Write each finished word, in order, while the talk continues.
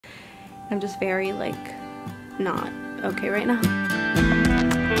I'm just very like not okay right now.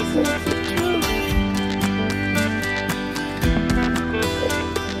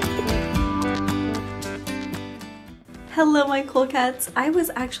 Hello my cool cats. I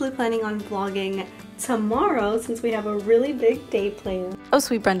was actually planning on vlogging tomorrow since we have a really big day planned. Oh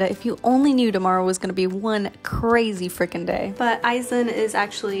sweet Brenda, if you only knew tomorrow was gonna be one crazy freaking day. But Eisen is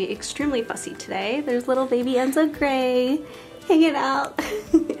actually extremely fussy today. There's little baby Enzo Gray hanging out.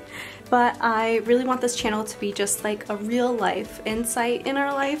 But I really want this channel to be just like a real life insight in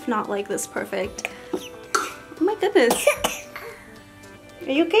our life, not like this perfect. Oh my goodness.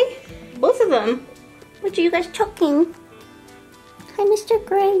 Are you okay? Both of them. What are you guys choking? Hi, Mr.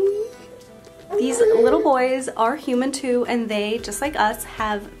 Gray. These little boys are human too, and they, just like us,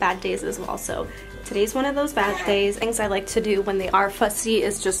 have bad days as well. So today's one of those bad days. Things I like to do when they are fussy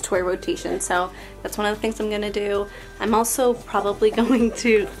is just toy rotation. So that's one of the things I'm gonna do. I'm also probably going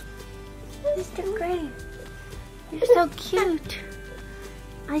to... Mr. Gray, you're so cute.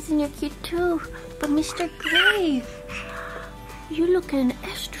 Eisen, you're cute too. But Mr. Gray, you're looking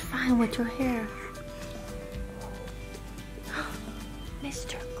extra fine with your hair.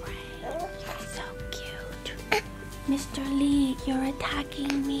 Mr. Gray, you're so cute. Mr. Lee, you're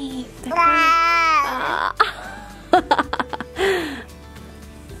attacking me.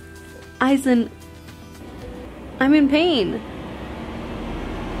 Eisen, I'm in pain.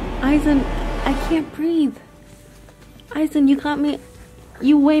 Eisen, I can't breathe. Eisen, you got me.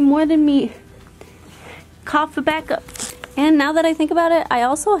 You weigh more than me. Cough for backup. And now that I think about it, I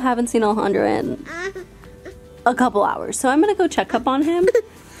also haven't seen Alejandro in a couple hours. So I'm gonna go check up on him.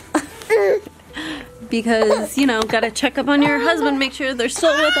 Because, you know, gotta check up on your husband, make sure they're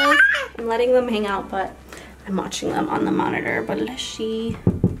still with us. I'm letting them hang out, but I'm watching them on the monitor. But let's see.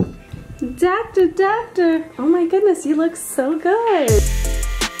 Doctor, doctor. Oh my goodness, you look so good.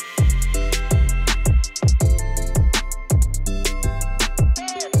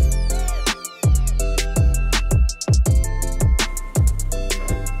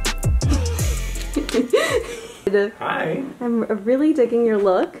 Hi. I'm really digging your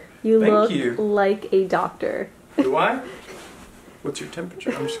look. You Thank look you. like a doctor. Do I? What's your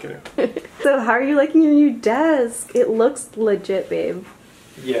temperature? I'm just kidding. So how are you liking your new desk? It looks legit, babe.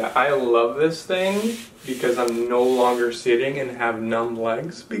 Yeah, I love this thing because I'm no longer sitting and have numb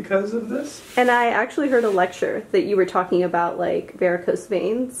legs because of this. And I actually heard a lecture that you were talking about like varicose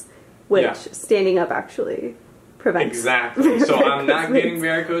veins, which standing up actually prevents. Exactly. So I'm not getting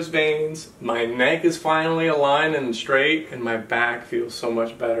varicose veins. My neck is finally aligned and straight, and my back feels so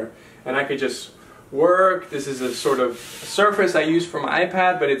much better. And I could just work. This is a sort of surface I use for my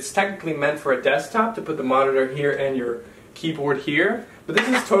iPad, but it's technically meant for a desktop to put the monitor here and your keyboard here. But this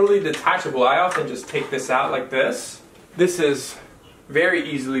is totally detachable. I often just take this out like this. This is very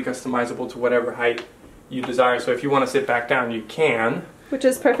easily customizable to whatever height you desire. So if you want to sit back down, you can. Which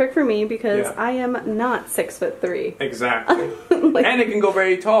is perfect for me because I am not 6'3". Exactly. Like, and it can go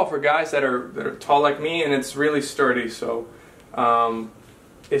very tall for guys that are tall like me, and it's really sturdy. So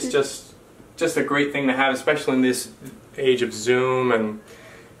it's just a great thing to have, especially in this age of Zoom and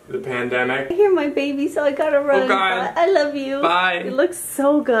the pandemic. I hear my baby, so I gotta run. Oh God. I love you. Bye. It looks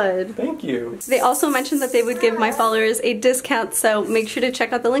so good. Thank you. They also mentioned that they would give my followers a discount, so make sure to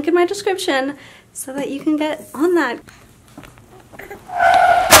check out the link in my description so that you can get on that.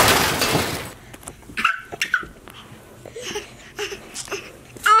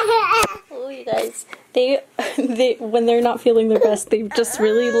 Oh, you guys, they when they're not feeling their best, they just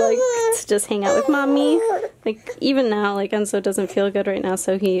really like to just hang out with mommy. Like even now, like Enzo doesn't feel good right now,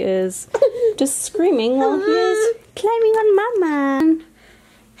 so he is just screaming while he is climbing on mama.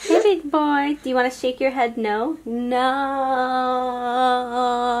 Hey big boy, do you want to shake your head no? No.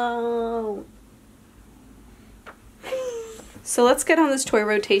 So let's get on this toy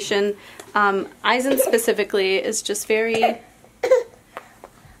rotation. Eisen specifically is just very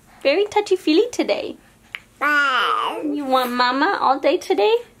touchy-feely today. You want mama all day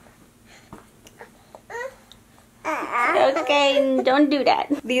today? Okay, don't do that.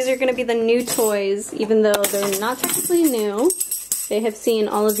 These are gonna be the new toys, even though they're not technically new. They have seen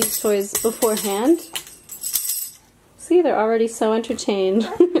all of these toys beforehand. See, they're already so entertained.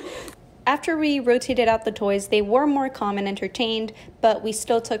 After we rotated out the toys, they were more calm and entertained, but we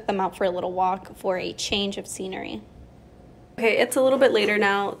still took them out for a little walk for a change of scenery. Okay, it's a little bit later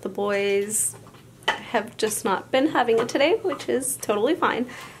now. The boys have just not been having it today, which is totally fine.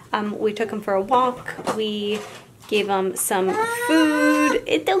 We took them for a walk. We gave them some food.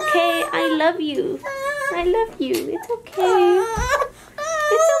 It's okay. I love you. I love you. It's okay.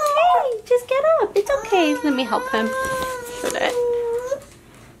 It's okay. Just get up. It's okay. Let me help him. So that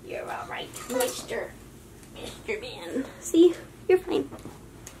you're all right. Mr. Man. See? You're fine.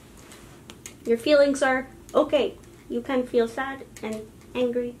 Your feelings are okay. You can feel sad and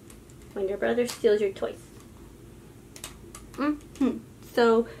angry when your brother steals your toys.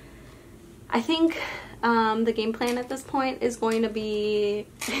 So I think the game plan at this point is going to be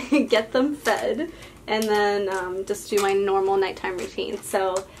get them fed and then just do my normal nighttime routine.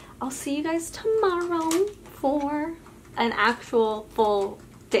 So I'll see you guys tomorrow for an actual full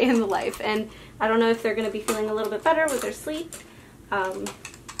day in the life. And I don't know if they're going to be feeling a little bit better with their sleep, but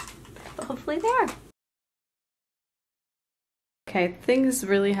hopefully they are. Okay, things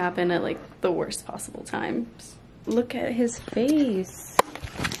really happen at like the worst possible times. Look at his face.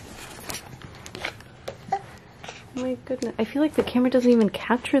 Oh my goodness. I feel like the camera doesn't even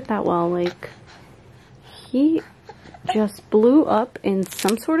capture it that well. Like, he just blew up in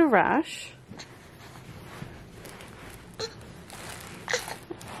some sort of rash.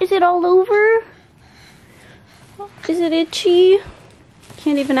 Is it all over? Is it itchy?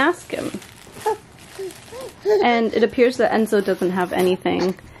 Can't even ask him. And it appears that Enzo doesn't have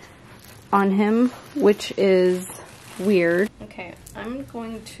anything on him, which is weird. Okay, I'm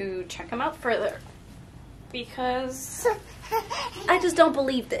going to check him out further because I just don't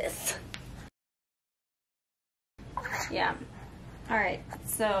believe this. Yeah. Alright,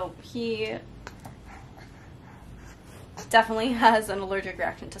 so he definitely has an allergic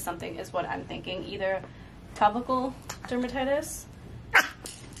reaction to something is what I'm thinking. Either topical dermatitis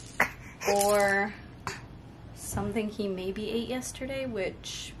or something he maybe ate yesterday,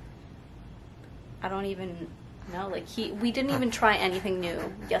 which I don't even know. Like, we didn't even try anything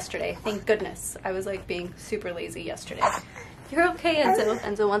new yesterday. Thank goodness. I was like being super lazy yesterday. You're okay, Enzo.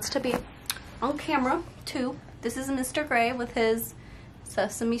 Enzo wants to be on camera too. This is Mr. Gray with his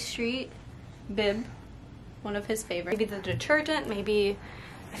Sesame Street bib, one of his favorites. Maybe the detergent, maybe,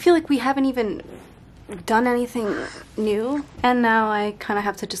 I feel like we haven't even done anything new. And now I kind of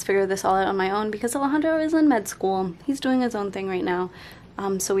have to just figure this all out on my own because Alejandro is in med school. He's doing his own thing right now.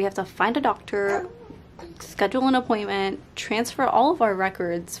 So we have to find a doctor, schedule an appointment, transfer all of our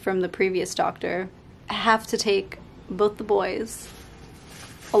records from the previous doctor. I have to take both the boys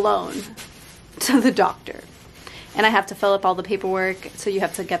alone to the doctor. And I have to fill up all the paperwork, so you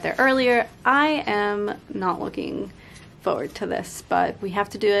have to get there earlier. I am not looking forward to this, but we have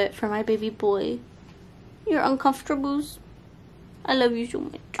to do it for my baby boy. You're uncomfortable. I love you so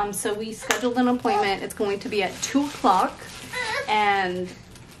much. So we scheduled an appointment. It's going to be at 2 o'clock, and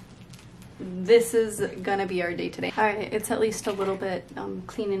this is gonna be our day today. All right, it's at least a little bit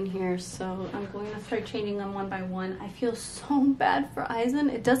clean in here, so I'm going to start changing them one by one. I feel so bad for Eisen.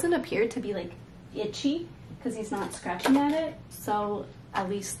 It doesn't appear to be like itchy because he's not scratching at it, so at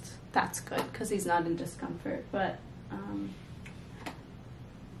least that's good because he's not in discomfort. But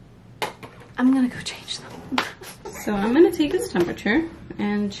I'm gonna go change them. So I'm gonna take his temperature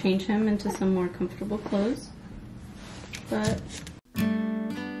and change him into some more comfortable clothes. But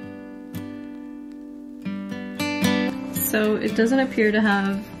so it doesn't appear to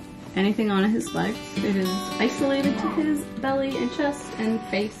have anything on his legs. It is isolated to his belly and chest and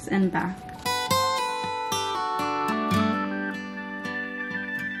face and back.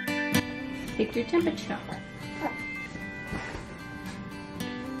 Take your temperature.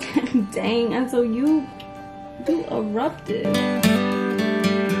 Dang, and so you erupted.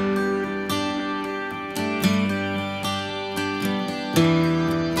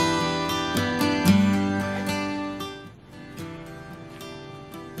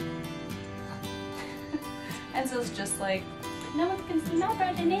 Enzo's just like, no one can see my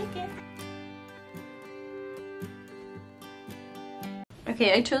brother naked.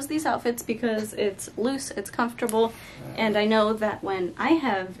 Okay, I chose these outfits because it's loose, it's comfortable, and I know that when I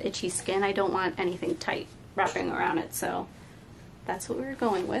have itchy skin, I don't want anything tight wrapping around it, so that's what we're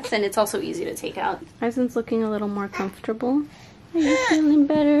going with. And it's also easy to take out. Eisen's looking a little more comfortable. Are you feeling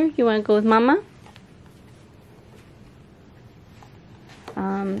better? You want to go with Mama?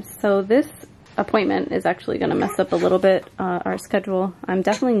 So this appointment is actually going to mess up a little bit our schedule. I'm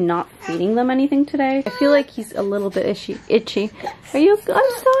definitely not feeding them anything today. I feel like he's a little bit itchy. Are you? I'm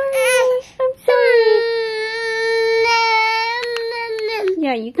sorry. I'm sorry.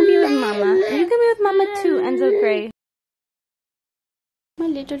 Yeah, you can be with Mama. You can be with Mama too, Enzo Gray. My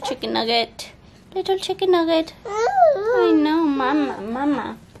little chicken nugget. Little chicken nugget. I know, Mama.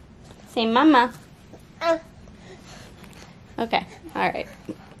 Mama. Say Mama. Okay. All right.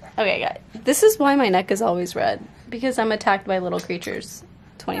 Okay, guys. This is why my neck is always red. Because I'm attacked by little creatures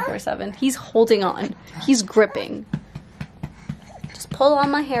 24/7. He's holding on. He's gripping. Just pull all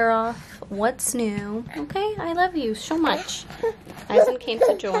my hair off. what's new. Okay, I love you so much. Eisen came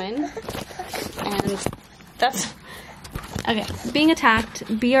to join, and that's okay. Being attacked,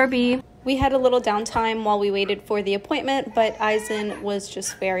 BRB. We had a little downtime while we waited for the appointment, but Eisen was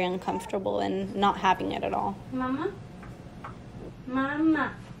just very uncomfortable and not having it at all. Mama?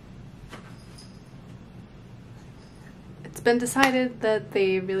 Mama. It's been decided that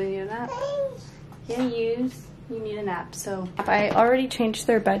they really need a nap. Yeah, you need a nap. So I already changed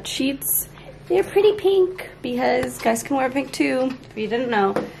their bed sheets. They're pretty pink because guys can wear pink too, if you didn't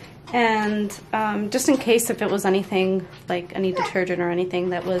know. And just in case if it was anything like any detergent or anything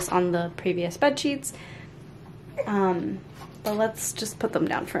that was on the previous bed sheets. But let's just put them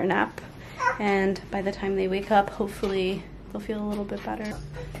down for a nap. And by the time they wake up, hopefully they'll feel a little bit better.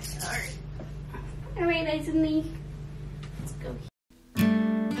 All right, Eisen. Let's go.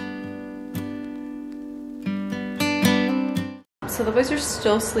 So the boys are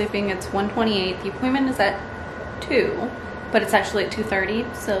still sleeping. It's 1:28. The appointment is at 2, but it's actually at 2:30.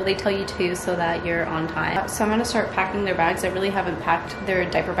 So they tell you 2 so that you're on time. So I'm gonna start packing their bags. I really haven't packed their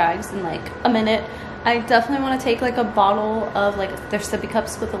diaper bags in like a minute. I definitely want to take like a bottle of like their sippy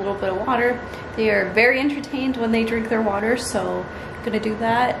cups with a little bit of water. They are very entertained when they drink their water, so I'm gonna do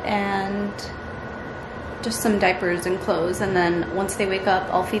that, and just some diapers and clothes, and then once they wake up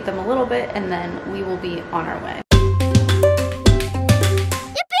I'll feed them a little bit and then we will be on our way.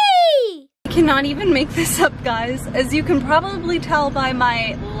 Yippee! I cannot even make this up, guys. As you can probably tell by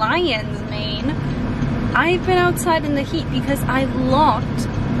my lion's mane, I've been outside in the heat because I locked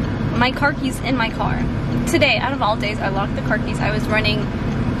my car keys in my car. Today, out of all days, I locked the car keys. I was running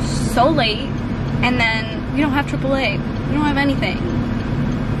so late, and then we don't have AAA. We don't have anything.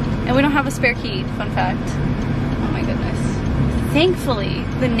 And we don't have a spare key, fun fact. Oh my goodness. Thankfully,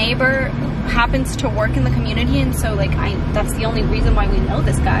 the neighbor happens to work in the community, and so like that's the only reason why we know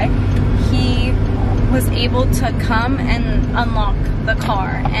this guy. He was able to come and unlock the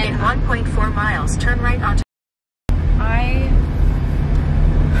car. And in 1.4 miles, turn right onto. I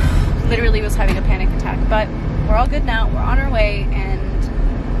literally was having a panic attack, but we're all good now. We're on our way, and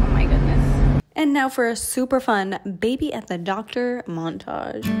oh my goodness. And now for a super fun baby at the doctor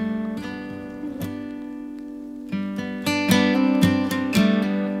montage.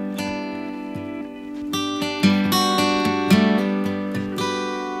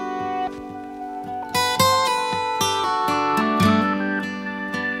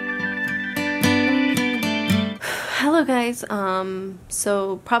 Hello guys,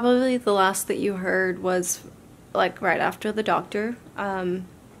 so probably the last that you heard was like right after the doctor.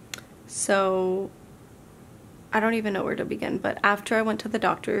 So I don't even know where to begin, but after I went to the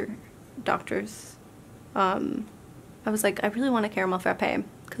doctors, I was like, I really want a caramel frappe,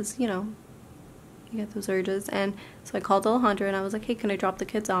 because you know, you get those urges. And so I called Alejandra and I was like, hey, can I drop the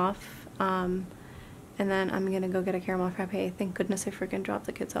kids off? And then I'm gonna go get a caramel frappe. Thank goodness I freaking dropped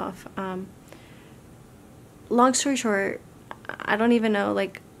the kids off. Long story short, I don't even know,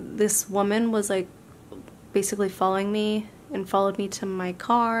 like, this woman was like basically following me and followed me to my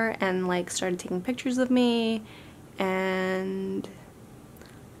car and like started taking pictures of me, and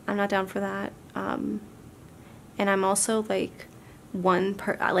I'm not down for that. And I'm also like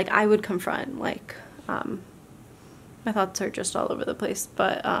like I would confront, like my thoughts are just all over the place,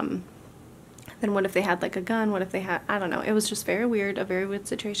 but then what if they had like a gun? What if they had, I don't know, it was just very weird, a very weird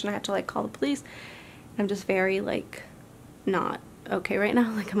situation. I had to like call the police. I'm just very like not okay right now.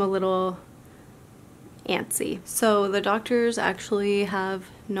 Like I'm a little antsy. So the doctors actually have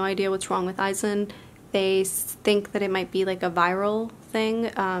no idea what's wrong with Eisen. They think that it might be like a viral thing,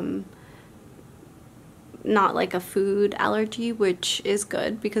 not like a food allergy, which is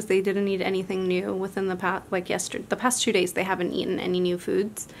good because they didn't eat anything new within the past, like the past 2 days they haven't eaten any new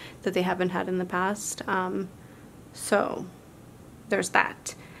foods that they haven't had in the past. So there's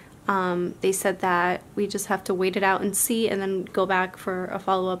that. They said that we just have to wait it out and see, and then go back for a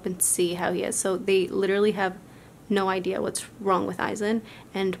follow-up and see how he is. So they literally have no idea what's wrong with Eisen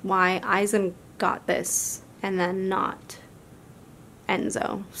and why Eisen got this and then not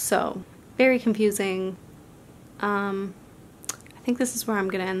Enzo. So very confusing. I think this is where I'm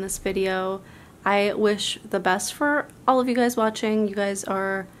gonna end this video. I wish the best for all of you guys watching. You guys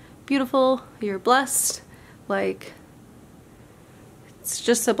are beautiful, you're blessed. Like, it's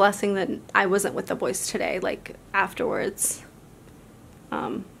just a blessing that I wasn't with the boys today, like afterwards.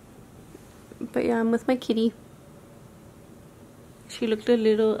 But yeah, I'm with my kitty. She looked a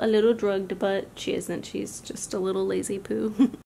little drugged, but she isn't. She's just a little lazy poo.